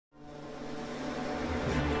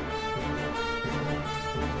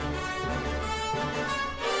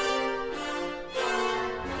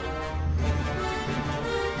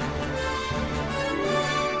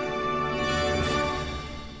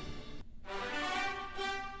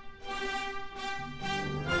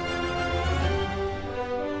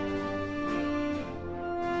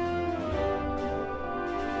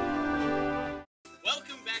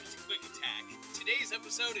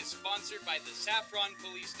episode is sponsored by the Saffron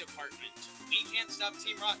Police Department. We can't stop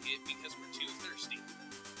Team Rocket because we're too thirsty.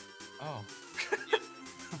 Oh.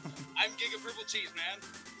 I'm Giga Purple Cheese Man.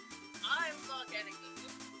 I'm Volcanic Goo.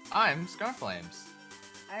 I'm Scarflames.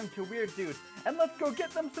 I'm Too Weird Dude, and let's go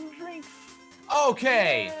get them some drinks.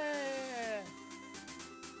 Okay. Yeah.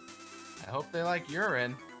 I hope they like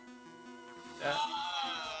urine.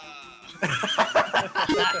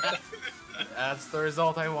 That's the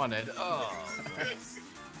result I wanted. Oh.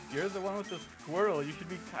 You're the one with the Squirtle. You should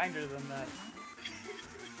be kinder than that.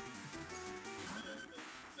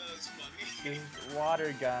 That was funny. This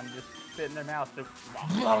water gun just spit in their mouth.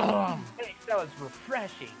 Hey, that was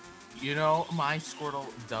refreshing. You know, my Squirtle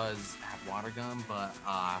does have water gun, but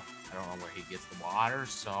I don't know where he gets the water,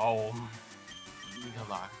 so good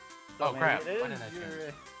luck. So oh crap! maybe it Why did is I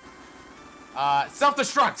change?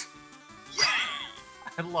 Self-destruct! Yeah!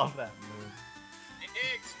 I love that move.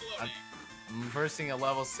 Exploding. I'm versing a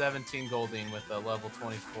level 17 Goldeen with a level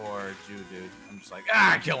 24 Jew dude. I'm just like,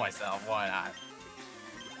 kill myself, why not?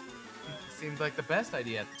 Seemed like the best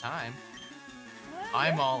idea at the time.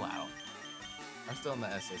 I'm all out. I'm still in the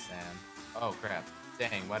SSN. Oh crap.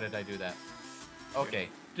 Dang, why did I do that? Okay.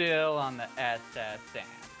 Still on the SSN.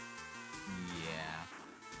 Yeah.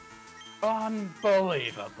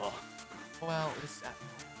 Unbelievable. Well, it's,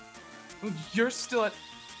 you're still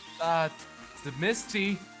at the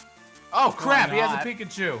Misty. Oh crap, he has a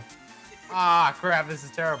Pikachu. Ah crap, this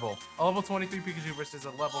is terrible. A level 23 Pikachu versus a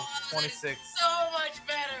level 26. So much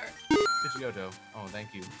better. Pidgeotto. Oh,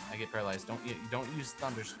 thank you. I get paralyzed. Don't use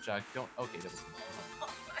Thunderstruck. Don't. Okay, that was.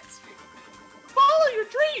 Follow your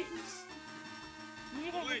dreams.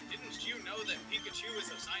 Oh, wait, didn't you know that Pikachu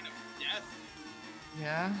is a sign of death?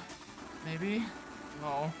 Yeah, maybe.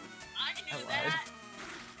 No. I knew lied. that.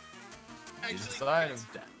 He's a Actually, sign guys,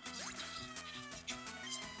 of death.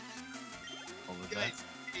 What was that? guys,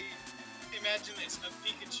 imagine this: a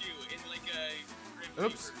Pikachu in like a Grim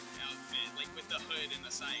Oops. Reaper outfit, like with the hood and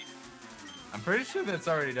the sign. I'm pretty sure that's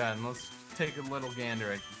already done. Let's take a little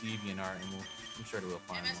gander at DeviantArt, and I'm sure we'll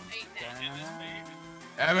find MS one. Paint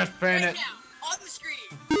that. MS Paint Right it. now, on the screen.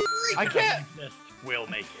 I can't. We'll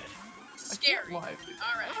make it. Scary. Live.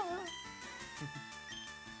 Alright.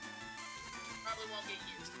 Probably won't get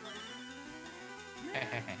used.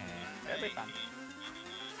 That'd be fun.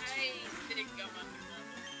 Hey, spitting gum on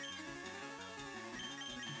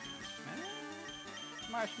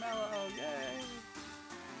Marshmallow, yay!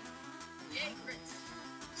 the Yay, crits.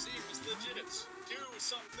 Seems legit. Do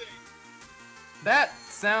something. That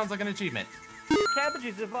sounds like an achievement. Cabbage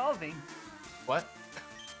is evolving. What?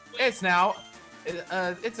 It's now.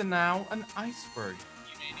 It's now an iceberg.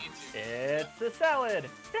 You may need to. It's a salad.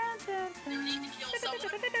 You need to kill someone.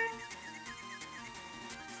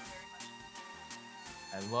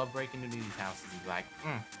 I love breaking into these houses and be like,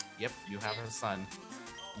 yep, you have a son.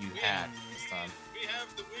 You had a son. We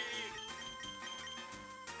have the weed.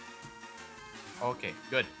 Okay,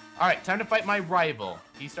 good. All right, time to fight my rival.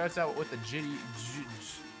 He starts out with a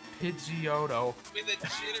Pidgeotto. With a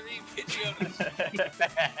jittery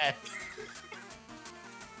Pidgeotto.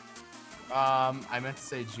 I meant to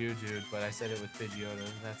say Jujude, but I said it with Pidgeotto.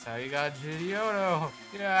 That's how you got Pidgeotto.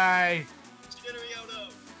 Yay!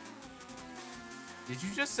 Jitteryoto. Did you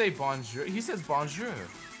just say bonjour? He says bonjour.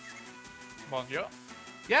 Bonjour.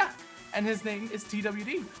 Yeah, and his name is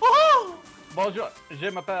TWD. Oh! Bonjour. Je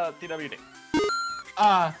m'appelle TWD.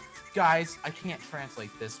 Guys, I can't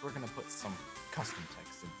translate this. We're gonna put some custom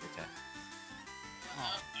text in for Ted.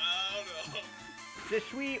 Oh no. Je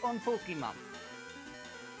suis un Pokemon.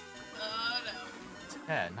 Oh no.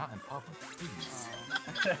 Ted, not in public, please.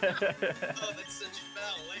 Oh, that's such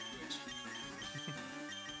foul language.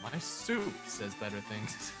 My soup says better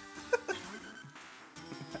things.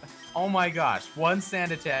 Oh my gosh, one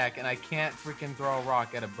sand attack and I can't freaking throw a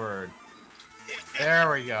rock at a bird. There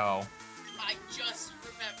we go. I just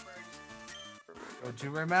remembered. Don't you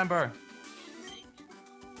remember?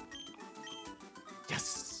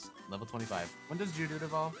 Yes! Level 25. When does Judude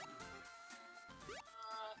evolve?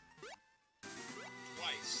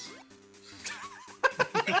 Twice.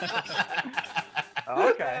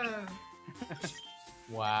 Okay.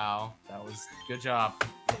 Wow, that was good job.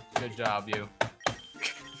 Good job, you.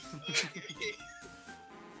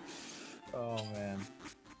 Oh man.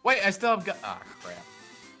 Wait, I still have got. Ah, crap.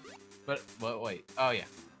 But wait. Oh yeah.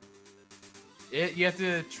 You have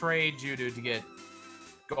to trade Judo to get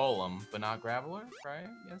Golem, but not Graveler, right?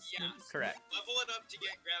 Yes. Yeah. Correct. Level it up to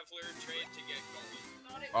get Graveler, trade to get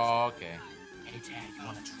Golem. Oh, okay. Hey Dad, you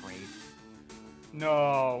want to trade?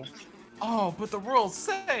 No. Oh, but the rules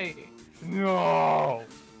say No.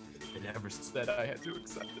 it never said I had to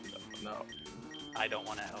accept it. No. I don't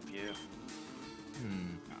want to help you.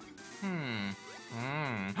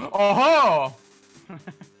 Oh!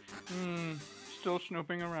 Still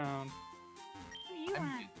snooping around. I'm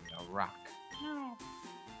getting a rock. No.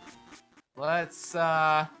 Let's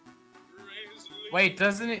wait,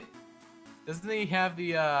 doesn't he have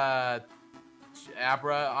the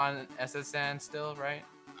Abra on SSN still, right?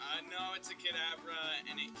 No, it's a Kadabra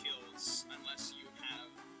and it kills unless you have.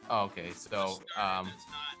 Oh, okay, a so starter that's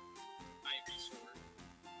not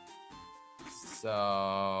Ivysaur.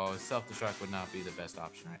 so self-destruct would not be the best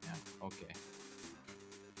option right now. Okay.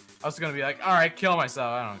 I was gonna be like, all right, kill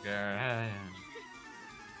myself. I don't care.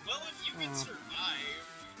 Well, if you can survive.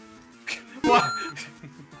 What?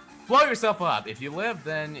 Blow yourself up. If you live,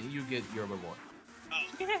 then you get your reward. Oh.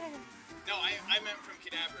 No, I meant from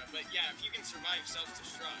Kadabra, but yeah, if you can survive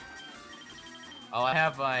self-destruct. Oh, I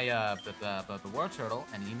have my the war turtle,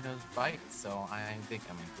 and he knows bite, so I think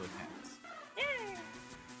I'm in good hands.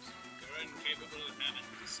 You're incapable of having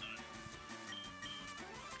the sun.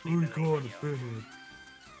 We're going to finish.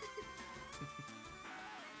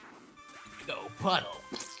 Go puddle.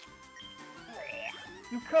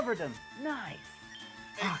 You covered him. Nice.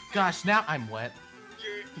 Oh gosh, now I'm wet.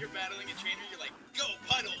 You're battling a trainer, you're like, go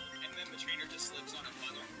puddle! And then the trainer just slips on a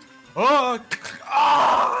puddle. Oh!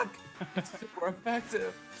 Oh! It's super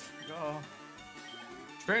effective. Oh.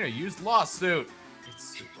 Trainer, use lawsuit. It's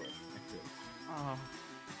super effective. Oh.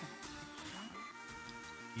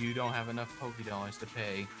 You don't have enough Poké-Dollars to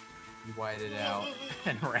pay. You whited out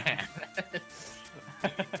and ran.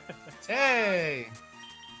 Hey!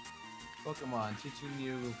 Pokemon teaching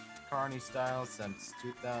you Carney style since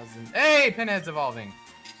 2000. Hey! Pinhead's evolving.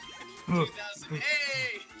 2000,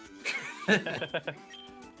 hey! That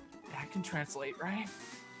can translate, right?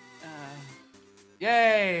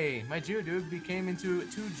 Yay! My Geodude became into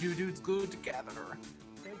two Geodudes glued together.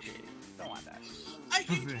 Don't want that. I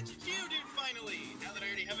can catch a Geodude finally! Now that I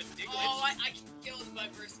already have a Diglett. Oh, I killed my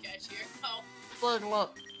first catch here. Oh, Look,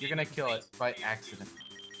 look. You're gonna kill it by accident. I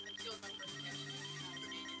killed my first catch.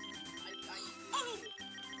 Oh!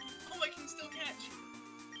 Oh, I can still catch.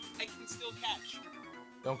 I can still catch.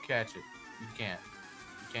 Don't catch it. You can't.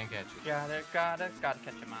 You can't catch it. Gotta catch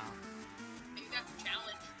him out. I think that's a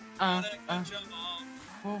challenge. Gotta catch 'em all.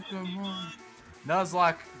 Pokemon.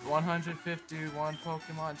 Nuzlocke 151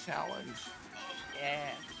 Pokemon challenge. Oh,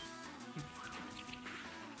 Yeah.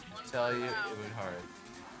 Tell you, it was hard.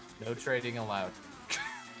 No trading allowed.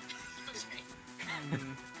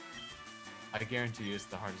 I guarantee you, it's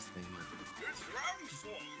the hardest thing you do. Its round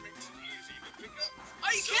form makes it easy to pick up.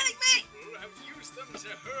 Are you kidding me? People have used them to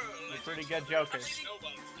hurl You're at pretty each good other joker. in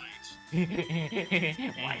snowball fights.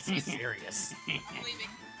 Why is he serious? I'm leaving.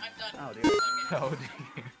 I'm done. Oh, dear. Okay. Oh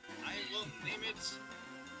dear. I will name it.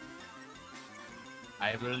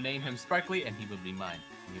 I will name him Sparkly, and he will be mine.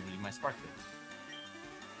 And he will be my Sparkly.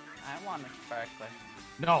 I want a sparkly.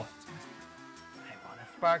 No. I want a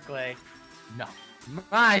sparkly. No.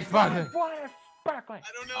 My Sparkly. What a sparkly.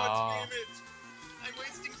 I don't know what to name it. I'm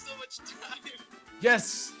wasting so much time.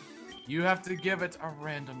 Yes. You have to give it a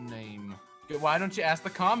random name. Why don't you ask the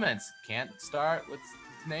comments? Can't start with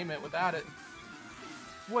name it without it.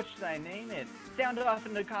 What should I name it? Sound it off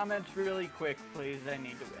in the comments really quick, please. I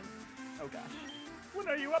need to win. Oh gosh. When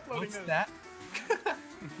are you uploading What's this? that? Oh.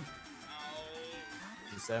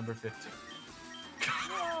 December 15th.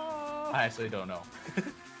 Oh. I actually don't know.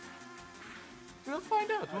 We'll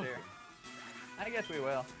find out. Oh, dear. I guess we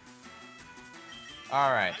will.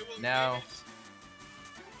 All right, I will now. name it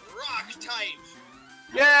Rock type.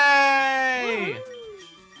 Yay!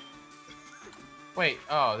 Wait.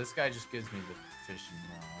 Oh, this guy just gives me the fishing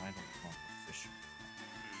rod. I don't want the fishing.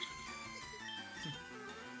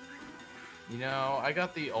 You know, I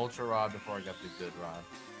got the ultra rod before I got the good rod.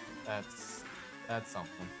 That's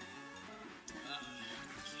something.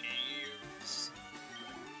 Caves.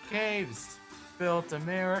 Caves built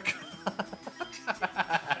America.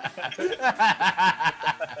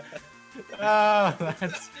 Oh,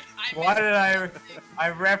 that's why did I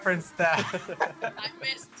reference that? I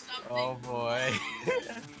missed something. Oh boy.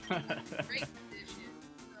 Great edition.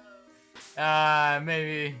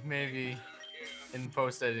 Maybe in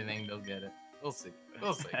post editing they'll get it. We'll see.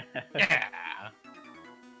 We'll see. Yeah.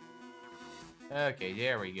 Okay,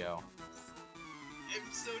 there we go.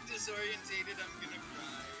 I'm so disorientated, I'm gonna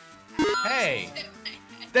cry. Hey,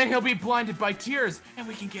 then he'll be blinded by tears, and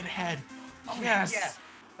we can get ahead. Oh, Yes. yeah.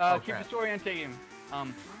 Oh, Keep crap. disorientating.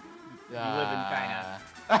 You live in China.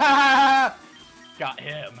 Got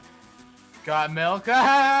him. Got milk. Oh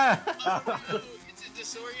no, it's a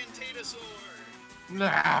disorientatosaur.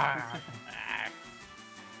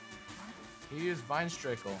 He used Vine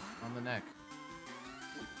Strickle on the neck.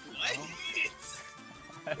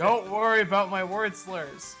 What? Don't worry about my word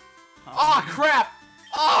slurs. Oh crap!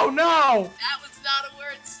 Oh no! That was not a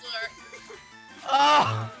word slur.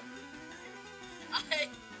 Oh!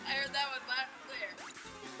 I heard that one loud and clear.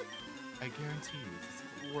 I guarantee you, it's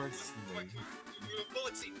a word slur.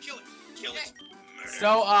 Bullet seed, kill it. Kill it. Murder.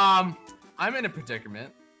 So, I'm in a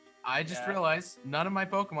predicament. I just realized none of my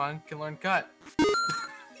Pokemon can learn Cut.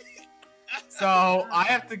 So, I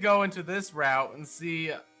have to go into this route and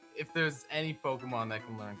see if there's any Pokemon that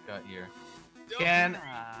can learn Cut here. Don't-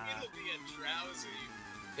 It'll be a drowsy.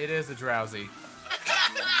 It is a Drowsy.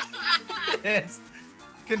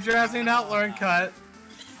 Can Drowsy not learn Cut?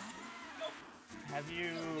 Have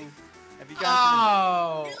you gone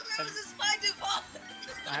Oh! That was his my default.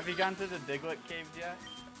 have you gone to the Diglett caves yet?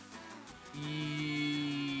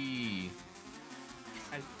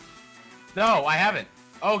 No, I haven't.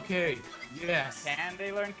 Okay. Yes. Can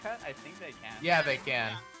they learn cut? I think they can. Yeah, they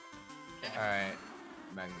can. Alright.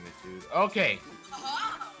 Magnitude. Okay.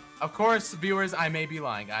 Oh. Of course, viewers, I may be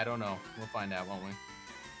lying. I don't know. We'll find out, won't we?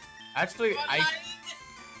 Actually,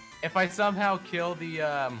 if I somehow kill the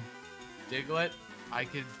Diglett, I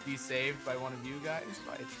could be saved by one of you guys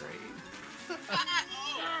by a trade.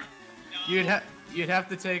 No. You'd have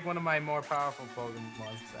to take one of my more powerful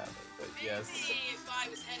Pokemon, sadly. But yes. Maybe if I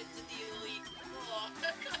was headed to the elite. Oh.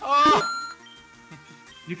 Oh!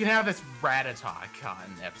 You can have this Rattata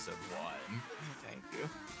in episode 1. Thank you.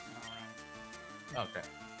 Alright. Okay.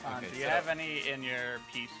 Do you have any in your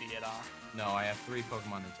PC at all? No, I have 3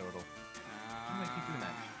 Pokemon in total. Why do I keep doing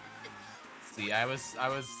that? See,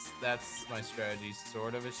 that's my strategy,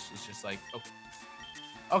 sort of. It's just like, oh.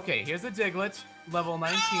 Okay, here's a Diglett, level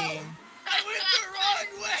 19. No! I went the wrong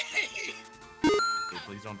way! Okay,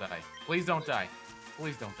 please don't die. Please don't die.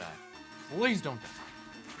 Please don't die. Please don't die.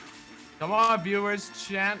 Come on, viewers,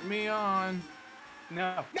 chant me on.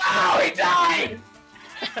 No. No, he died!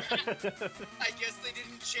 I guess they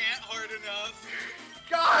didn't chant hard enough.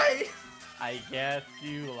 Guy! I guess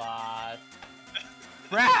you lost.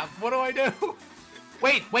 Crap, what do I do?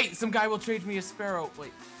 Wait, some guy will trade me a Sparrow.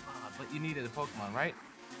 Wait, but you needed a Pokemon, right?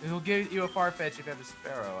 He'll give you a Farfetch if you have a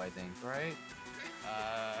Sparrow, I think, right?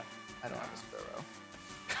 I don't have a Sparrow.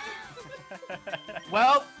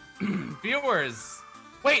 Well, viewers.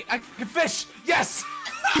 Wait, I can fish! Yes!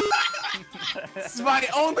 This is my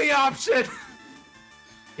only option!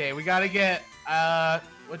 Okay, we gotta get,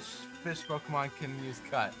 which fish Pokemon can use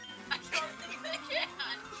Cut? I don't think they can.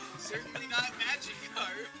 Certainly not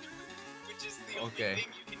Magikarp, which is the only Okay.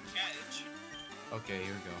 thing you can catch. Okay,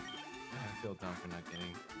 here we go. I feel dumb for not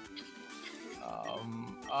getting.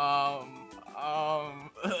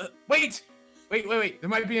 Wait. There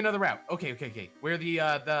might be another route. Okay. Where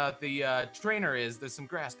the trainer is, there's some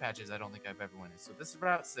grass patches I don't think I've ever went in. So this is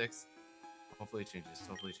Route 6. Hopefully it changes.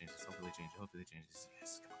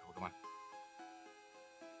 Yes, come on.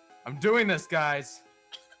 I'm doing this, guys.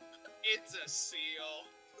 It's a seal.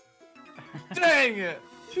 Dang it!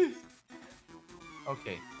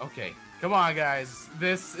 Okay. Come on, guys.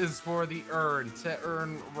 This is for the urn. To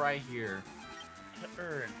earn right here. To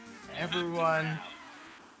earn. Everyone.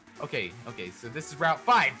 Okay, so this is Route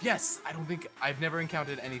 5. Yes! I've never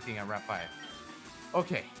encountered anything on Route 5.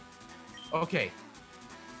 Okay.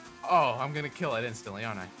 Oh, I'm gonna kill it instantly,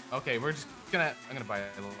 aren't I? Okay, I'm gonna buy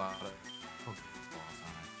a lot of Pokeballs,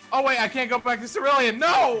 aren't I? Oh wait, I can't go back to Cerulean!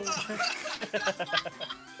 No!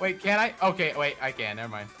 Wait, can I? Okay, wait, I can, never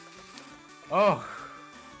mind. Oh.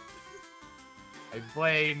 I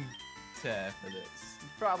blame Teh for this.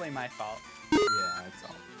 It's probably my fault. Yeah, it's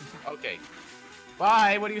all. Okay.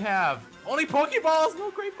 Bye, what do you have? Only Pokeballs?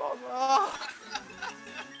 No Great Balls. Oh.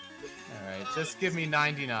 Alright, just give me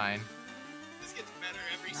 99. This gets better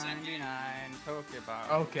every second. 99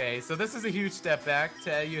 Pokeball. Okay, so this is a huge step back.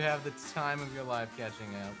 Teh, you have the time of your life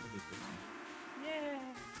catching up. Yeah.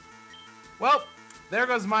 Well, there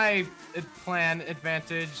goes my plan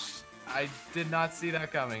advantage. I did not see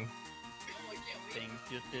that coming. Oh, I can't wait. Things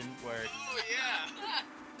just didn't work. Oh yeah.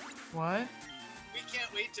 What? We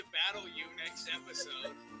can't wait to battle you next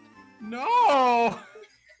episode. No!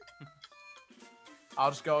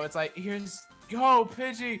 I'll just go, it's like, here's, go,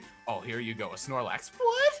 Pidgey! Oh, here you go, a Snorlax.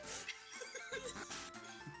 What?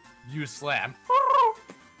 You slam.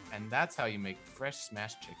 And that's how you make fresh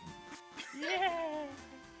smashed chicken. Yeah.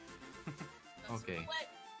 Okay.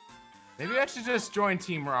 Maybe I should just join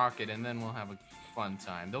Team Rocket and then we'll have a fun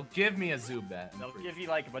time. They'll give me a Zubat. They'll give you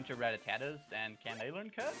like a bunch of Rattatas, and can they learn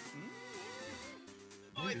cut?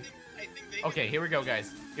 Oh, I think they. Okay, here we go,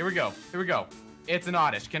 guys. Here we go. It's an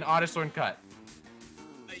Oddish. Can Oddish learn Cut?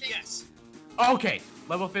 Yes. Okay,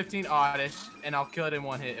 level 15 Oddish. and I'll kill it in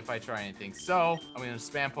one hit if I try anything. So I'm gonna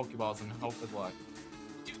spam Pokeballs and hope with luck.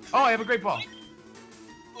 Dude, Oh, I have a great ball.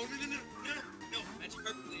 Oh, no. Magic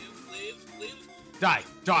Carp, live. Die.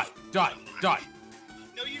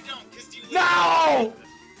 No, you don't, because you live. No!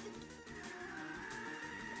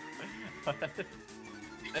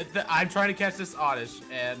 I'm trying to catch this Oddish,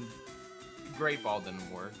 and Great Ball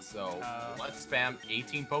didn't work, so let's spam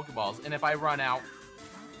 18 Pokeballs, and if I run out,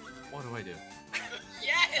 what do I do?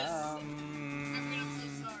 Yes! Um. I'm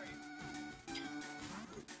so sorry.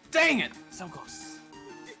 Dang it! So close.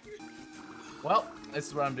 Well, this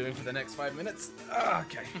is what I'm doing for the next 5 minutes.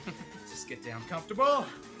 Okay. Just get down comfortable.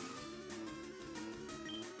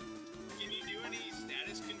 Can you do any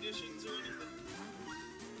status conditions or anything?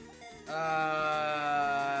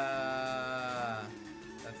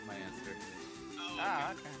 That's my answer. Oh,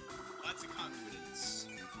 Ah, okay. okay. Lots of confidence.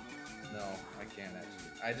 No, I can't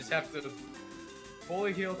actually. I just have to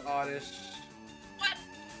fully healed Oddish. What?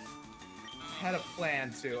 Had a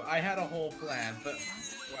plan too. I had a whole plan, but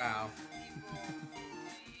wow.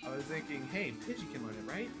 I was thinking, hey, Pidgey can learn it,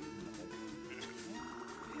 right?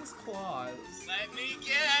 His claws. Let me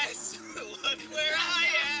guess. Look where I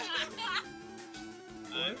am.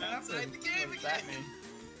 I'm What outside happened? the game What does again. that mean?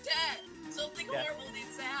 Dad, something Yeah. horrible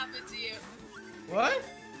needs to happen to you. What?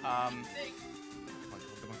 Think.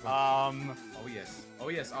 Oh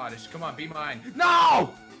yes, Oddish. Come on, be mine.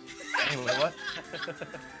 No! Anyway, what?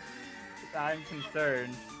 I'm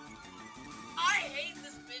concerned. I hate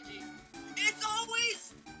this Pidgey. It's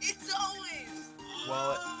always.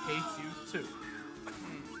 Well, it hates you too.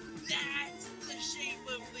 That's the shape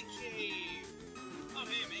of the cave. Oh,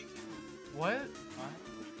 hey, Mink. What?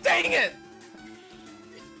 Dang it!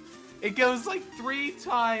 It goes like 3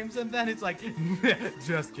 times and then it's like,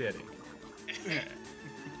 just kidding. That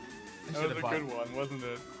was a good one, wasn't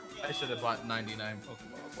it? I should have bought 99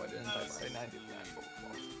 Pokeballs. Why didn't I buy 99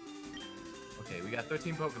 Pokeballs? Okay, we got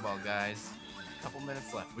 13 Pokeball, guys. A couple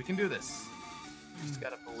minutes left. We can do this. We just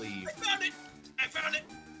gotta believe. I found it.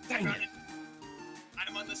 Dang it!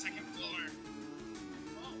 I'm on the 2nd floor.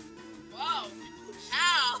 Whoa.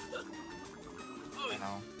 Ow. Oh, it's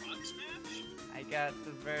Ow. Rock Smash? I got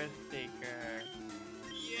the Verse Taker.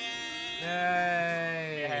 Yeah.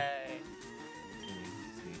 Yay! Yay.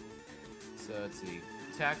 Let's see. So let's see.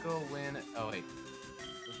 Tackle, win. Oh wait.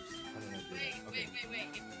 Oops. How did I do that? Wait.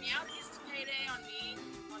 If Meowth uses payday on me,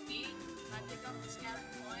 can I pick up the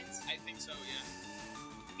scattered points? I think so, yeah.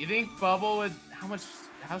 You think Bubble would?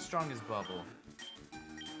 How strong is Bubble?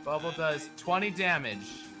 Bubble does 20 damage,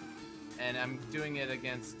 and I'm doing it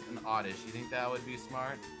against an Oddish. You think that would be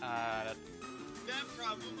smart? That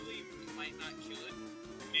probably might not kill it.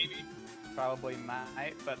 Maybe. Probably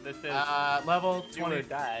might, but this is Level do or 20.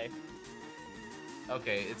 die.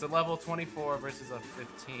 Okay, it's a level 24 versus a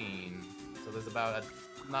 15, so there's about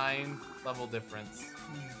a 9 level difference.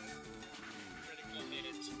 Critical hit.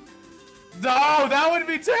 No, that would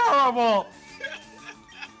be terrible.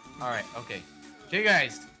 All right, okay,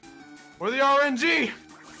 guys, we're the RNG.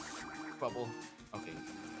 Bubble. Okay,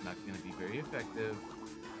 not gonna be very effective.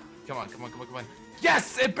 Come on.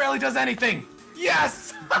 Yes, it barely does anything.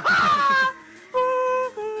 Yes.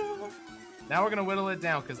 Now we're gonna whittle it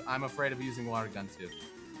down because I'm afraid of using water gun too.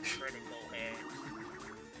 Critical hit.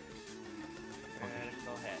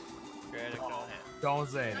 Critical hit. Don't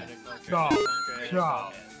say that. Critical No. hit.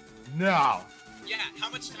 No. No. Yeah, how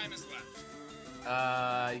much time is left?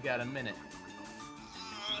 You got a minute.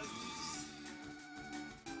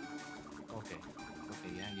 Okay,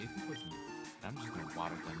 yeah, you can put some. I'm just gonna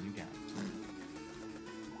water gun you down.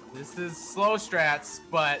 This is slow strats,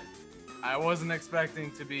 but I wasn't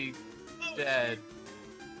expecting to be dead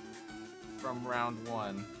from round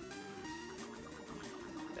 1.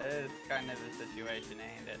 That is kind of the situation,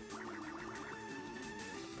 ain't it?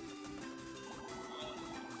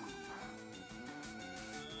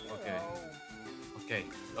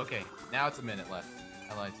 Okay. Now it's a minute left.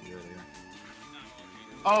 I lied to you earlier.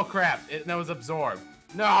 Oh crap! It was absorbed.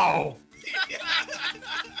 No!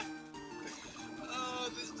 Oh,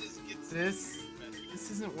 this just gets.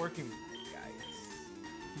 This isn't working, guys.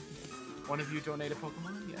 One of you donate a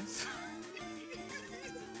Pokemon? Yes.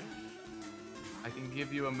 I can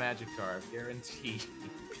give you a Magikarp, guaranteed.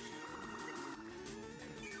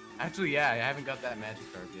 Actually, yeah, I haven't got that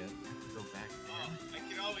Magikarp yet. I have to go back. Oh, I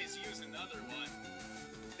can always use another one.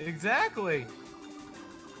 Exactly.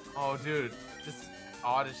 Oh, dude, this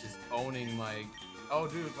Oddish is owning my. Oh,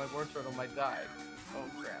 dude, my War Turtle might die. Oh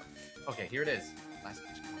crap. Okay, here it is. Last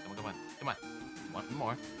catch. Come on. One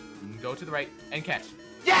more. Go to the right and catch.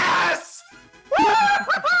 Yes!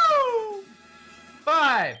 Woo!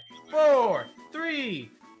 5, 4, 3,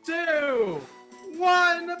 2,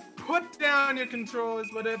 controllers,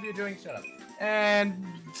 whatever you're doing, shut up. And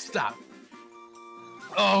stop.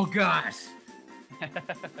 Oh gosh.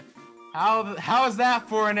 How is that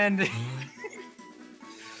for an ending?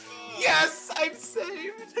 Yes, I'm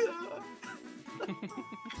saved.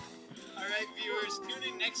 Alright, viewers, tune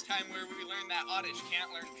in next time where we learn that Oddish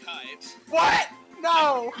can't learn Kite. What?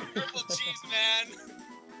 No. Purple cheese man.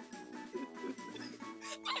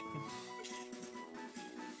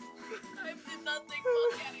 I did nothing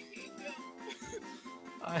volcanic kingdom.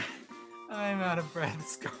 I'm out of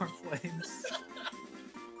breath, Scarflames.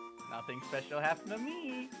 Nothing special happened to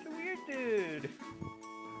me. It's a weird dude.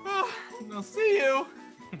 I'll see you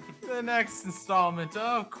in the next installment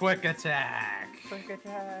of Quick Attack. Quick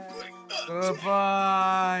attack.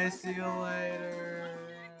 Goodbye. See you later.